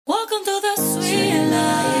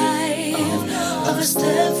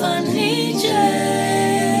Stephanie J.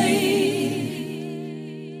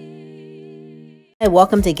 Hi,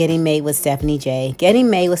 welcome to Getting Made with Stephanie J.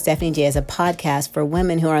 Getting Made with Stephanie J is a podcast for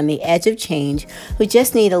women who are on the edge of change, who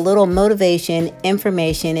just need a little motivation,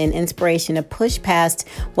 information, and inspiration to push past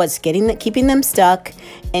what's keeping them stuck,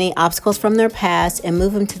 any obstacles from their past, and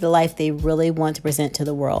move them to the life they really want to present to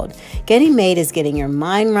the world. Getting Made is getting your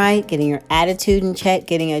mind right, getting your attitude in check,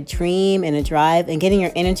 getting a dream and a drive, and getting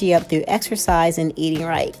your energy up through exercise and eating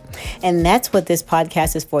right. And that's what this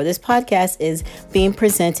podcast is for. This podcast is being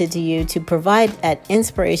presented to you to provide that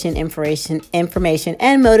inspiration, information,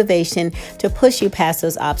 and motivation to push you past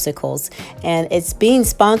those obstacles. And it's being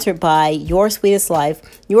sponsored by Your Sweetest Life.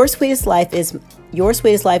 Your Sweetest Life is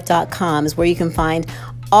yoursweetestlife.com is where you can find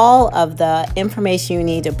all of the information you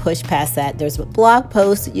need to push past that. There's a blog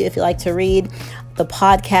post if you like to read. The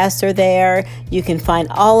podcasts are there. You can find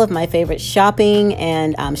all of my favorite shopping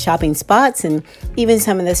and shopping spots, and even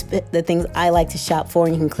some of the things I like to shop for,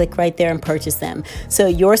 and you can click right there and purchase them.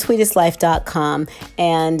 So yoursweetestlife.com,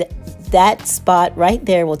 and that spot right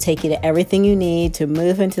there will take you to everything you need to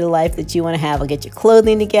move into the life that you want to have. It'll get your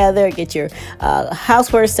clothing together, get your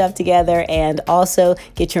houseware stuff together, and also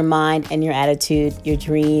get your mind and your attitude, your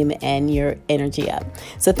dream, and your energy up.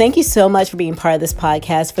 So thank you so much for being part of this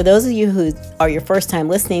podcast. For those of you who are your first time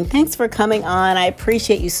listening, thanks for coming on. I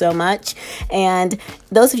appreciate you so much. And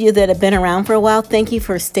those of you that have been around for a while, thank you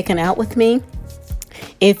for sticking out with me.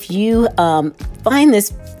 If you find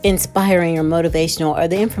this inspiring or motivational, or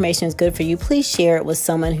the information is good for you, please share it with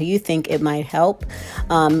someone who you think it might help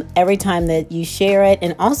every time that you share it.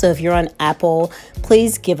 And also, if you're on Apple,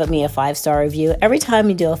 please give me a 5-star review. Every time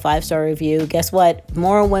you do a 5-star review, guess what?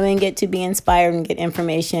 More women get to be inspired and get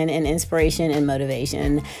information and inspiration and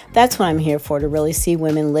motivation. That's what I'm here for, to really see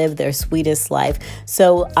women live their sweetest life.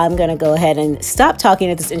 So I'm going to go ahead and stop talking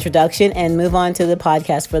at this introduction and move on to the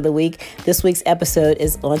podcast for the week. This week's episode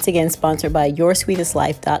is once again sponsored by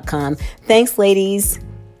yoursweetestlife.com. Thanks, ladies,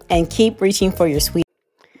 and keep reaching for your sweet.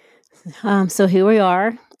 So here we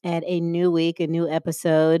are at a new week, a new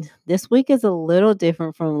episode. This week is a little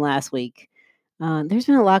different from last week. There's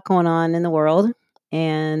been a lot going on in the world,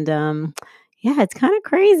 and yeah, it's kind of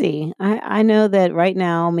crazy. I know that right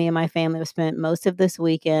now, me and my family have spent most of this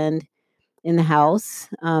weekend in the house,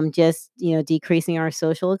 just decreasing our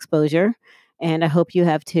social exposure, and I hope you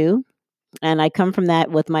have too. And I come from that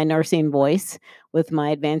with my nursing voice, with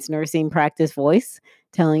my advanced nursing practice voice,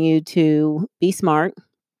 telling you to be smart,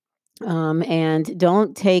 and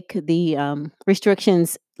don't take the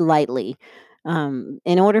restrictions lightly. In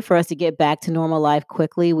order for us to get back to normal life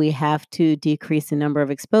quickly, we have to decrease the number of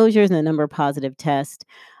exposures and the number of positive tests.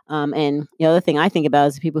 And the other thing I think about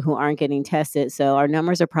is the people who aren't getting tested. So our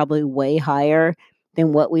numbers are probably way higher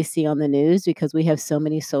than what we see on the news, because we have so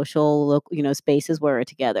many social, spaces where we're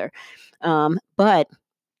together. But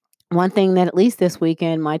one thing that, at least this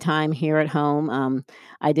weekend, my time here at home,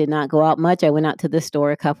 I did not go out much. I went out to the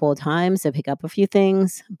store a couple of times to pick up a few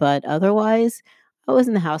things, but otherwise, I was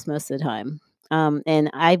in the house most of the time.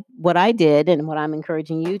 What I did, and what I'm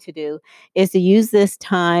encouraging you to do, is to use this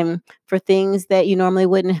time for things that you normally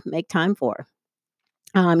wouldn't make time for.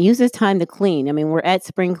 Use this time to clean. I mean, we're at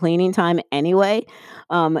spring cleaning time anyway.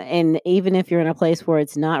 And even if you're in a place where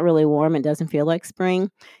it's not really warm and doesn't feel like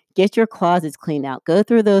spring, get your closets cleaned out. Go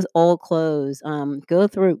through those old clothes. Go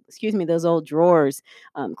through, those old drawers.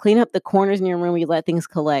 Clean up the corners in your room where you let things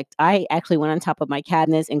collect. I actually went on top of my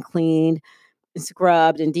cabinets and cleaned,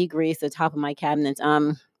 scrubbed, and degreased the top of my cabinets.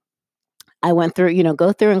 I went through,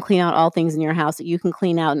 go through and clean out all things in your house that you can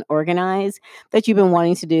clean out and organize, that you've been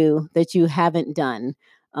wanting to do that you haven't done.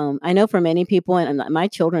 I know for many people, and my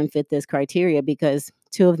children fit this criteria, because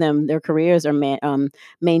two of them, their careers are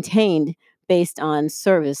maintained based on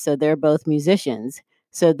service. So they're both musicians.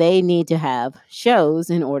 So they need to have shows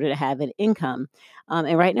in order to have an income.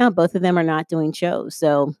 And right now, both of them are not doing shows.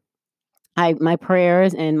 So my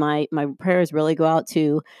prayers and my prayers really go out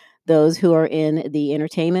to those who are in the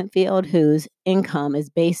entertainment field, whose income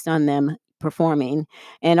is based on them performing,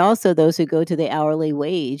 and also those who go to the hourly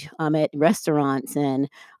wage at restaurants and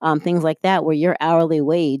things like that, where your hourly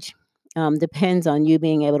wage depends on you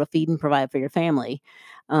being able to feed and provide for your family.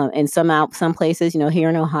 And some places, here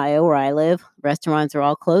in Ohio where I live, restaurants are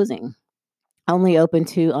all closing, only open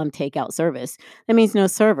to takeout service. That means no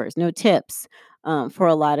servers, no tips for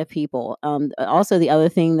a lot of people. Also, the other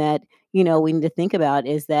thing that we need to think about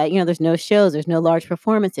is that, there's no shows, there's no large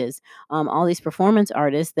performances. All these performance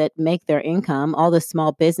artists that make their income, all the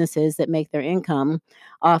small businesses that make their income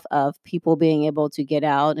off of people being able to get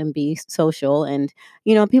out and be social. And,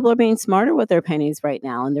 people are being smarter with their pennies right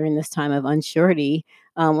now. And during this time of unsurety,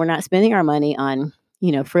 we're not spending our money on,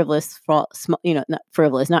 frivolous, not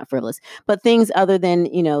frivolous, but things other than,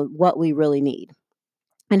 what we really need.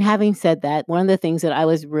 And having said that, one of the things that I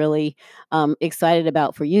was really excited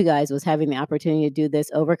about for you guys was having the opportunity to do this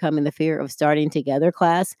Overcoming the Fear of Starting Together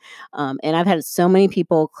class. And I've had so many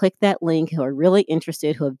people click that link who are really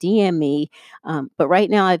interested, who have DM'd me. But right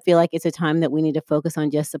now, I feel like it's a time that we need to focus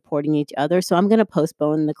on just supporting each other. So I'm going to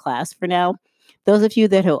postpone the class for now. Those of you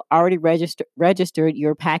that have already registered,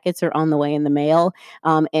 your packets are on the way in the mail,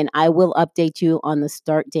 and I will update you on the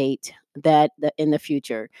start date in the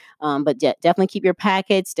future. But definitely keep your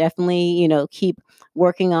packets. Definitely, keep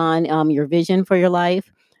working on your vision for your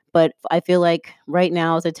life. But I feel like right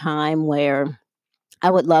now is a time where I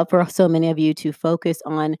would love for so many of you to focus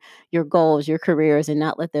on your goals, your careers, and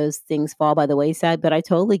not let those things fall by the wayside. But I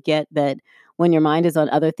totally get that when your mind is on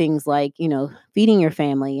other things like, feeding your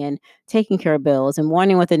family and taking care of bills and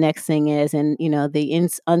wondering what the next thing is and, the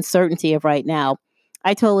uncertainty of right now.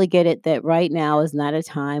 I totally get it that right now is not a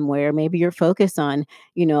time where maybe you're focused on,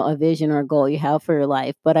 a vision or a goal you have for your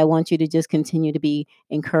life. But I want you to just continue to be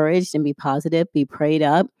encouraged and be positive, be prayed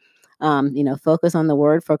up, focus on the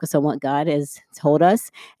word, focus on what God has told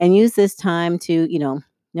us, and use this time to,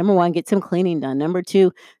 number one, get some cleaning done. Number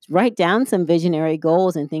two, write down some visionary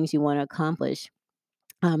goals and things you want to accomplish.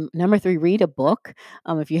 Number three, read a book.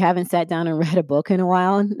 If you haven't sat down and read a book in a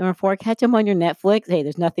while. Number four, catch them on your Netflix. Hey,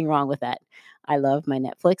 there's nothing wrong with that. I love my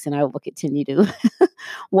Netflix, and I will continue to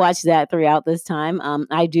watch that throughout this time.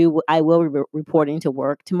 I will be reporting to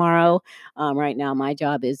work tomorrow. Right now, my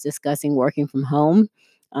job is discussing working from home.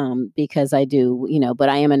 Because I do, but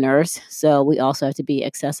I am a nurse. So we also have to be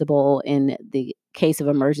accessible in the case of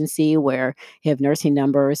emergency where you have nursing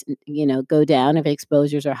numbers, go down. If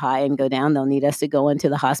exposures are high and go down, they'll need us to go into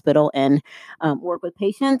the hospital and work with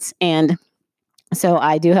patients. And so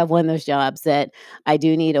I do have one of those jobs that I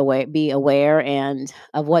do need to be aware and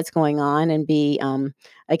of what's going on and be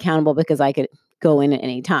accountable because I could go in at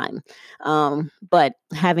any time. But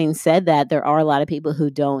having said that, there are a lot of people who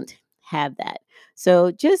don't have that.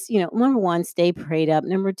 So just, number one, stay prayed up.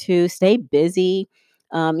 Number two, stay busy.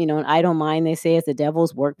 An idle mind, they say, is the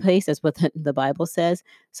devil's workplace. That's what the Bible says.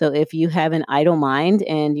 So if you have an idle mind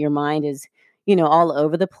and your mind is, all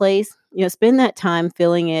over the place, spend that time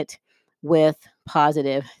filling it with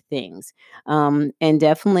positive things. And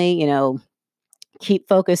definitely, keep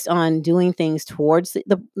focused on doing things towards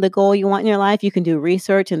the goal you want in your life. You can do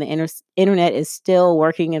research, and the internet is still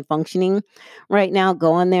working and functioning right now.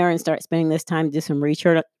 Go on there and start spending this time to do some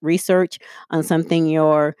research on something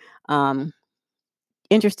you're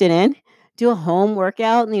interested in. Do a home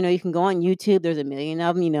workout. You can go on YouTube. There's a million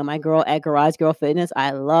of them. My girl at Garage Girl Fitness,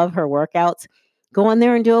 I love her workouts. Go on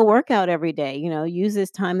there and do a workout every day. Use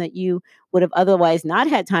this time that you would have otherwise not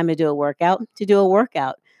had time to do a workout to do a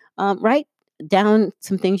workout. Write down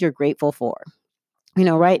some things you're grateful for.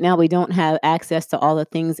 Right now we don't have access to all the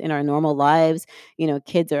things in our normal lives.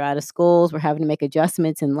 Kids are out of schools. We're having to make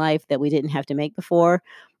adjustments in life that we didn't have to make before.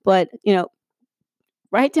 But,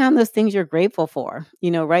 write down those things you're grateful for.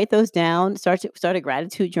 Write those down. Start a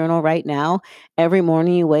gratitude journal right now. Every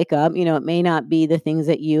morning you wake up, it may not be the things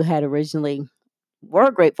that you had originally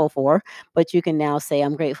were grateful for, but you can now say,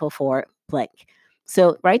 I'm grateful for blank.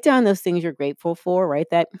 So write down those things you're grateful for.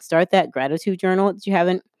 Start that gratitude journal that you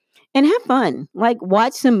haven't, and have fun. Like,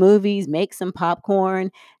 watch some movies, make some popcorn,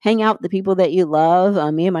 hang out with the people that you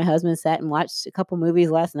love. Me and my husband sat and watched a couple movies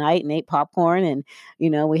last night and ate popcorn, and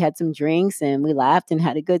we had some drinks and we laughed and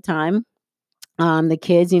had a good time. The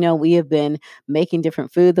kids, we have been making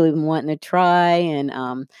different food that we've been wanting to try,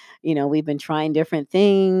 and we've been trying different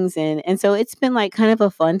things, and so it's been like kind of a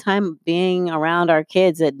fun time being around our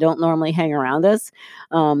kids that don't normally hang around us,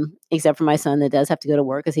 except for my son that does have to go to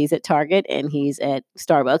work because he's at Target and he's at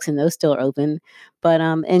Starbucks, and those still are open. But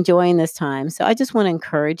enjoying this time. So I just want to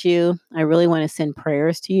encourage you. I really want to send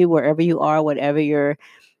prayers to you wherever you are, whatever your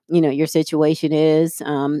situation is.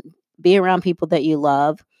 Be around people that you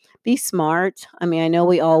love. Be smart. I mean, I know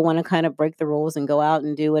we all want to kind of break the rules and go out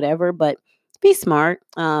and do whatever, but be smart,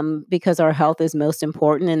 because our health is most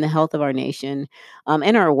important, and the health of our nation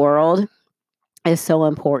and our world is so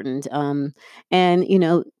important.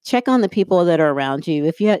 And, check on the people that are around you.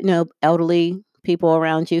 If you have elderly people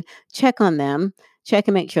around you, check on them. check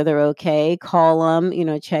and make sure they're okay. Call them,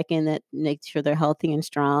 check in that, make sure they're healthy and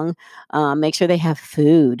strong. Make sure they have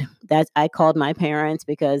food. I called my parents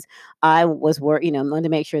because I was worried, wanted to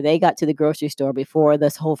make sure they got to the grocery store before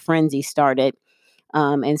this whole frenzy started.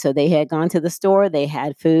 And so they had gone to the store, they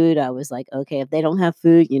had food. I was like, okay, if they don't have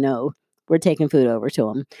food, we're taking food over to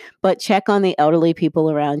them. But check on the elderly people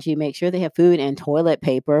around you. Make sure they have food and toilet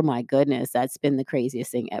paper. My goodness, that's been the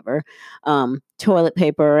craziest thing ever. Toilet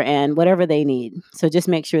paper and whatever they need. So just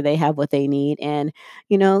make sure they have what they need, and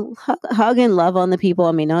hug and love on the people.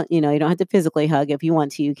 I mean, not, you don't have to physically hug. If you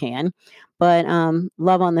want to, you can, but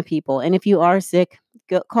love on the people. And if you are sick,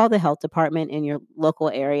 call the health department in your local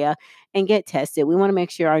area and get tested. We want to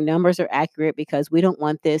make sure our numbers are accurate, because we don't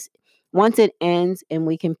want this, once it ends and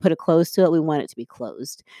we can put a close to it, we want it to be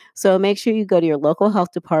closed. So make sure you go to your local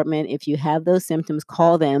health department. If you have those symptoms,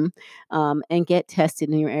 call them, and get tested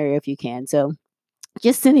in your area if you can. So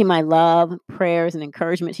just sending my love, prayers, and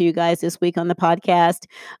encouragement to you guys this week on the podcast.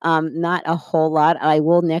 Not a whole lot. I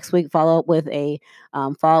will next week follow up with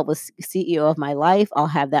CEO of my life. I'll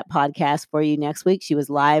have that podcast for you next week. She was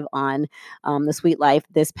live on the Sweet Life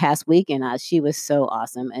this past week, and she was so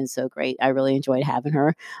awesome and so great. I really enjoyed having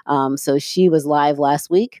her. So she was live last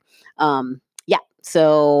week. Yeah.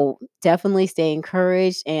 So definitely stay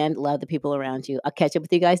encouraged and love the people around you. I'll catch up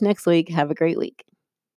with you guys next week. Have a great week.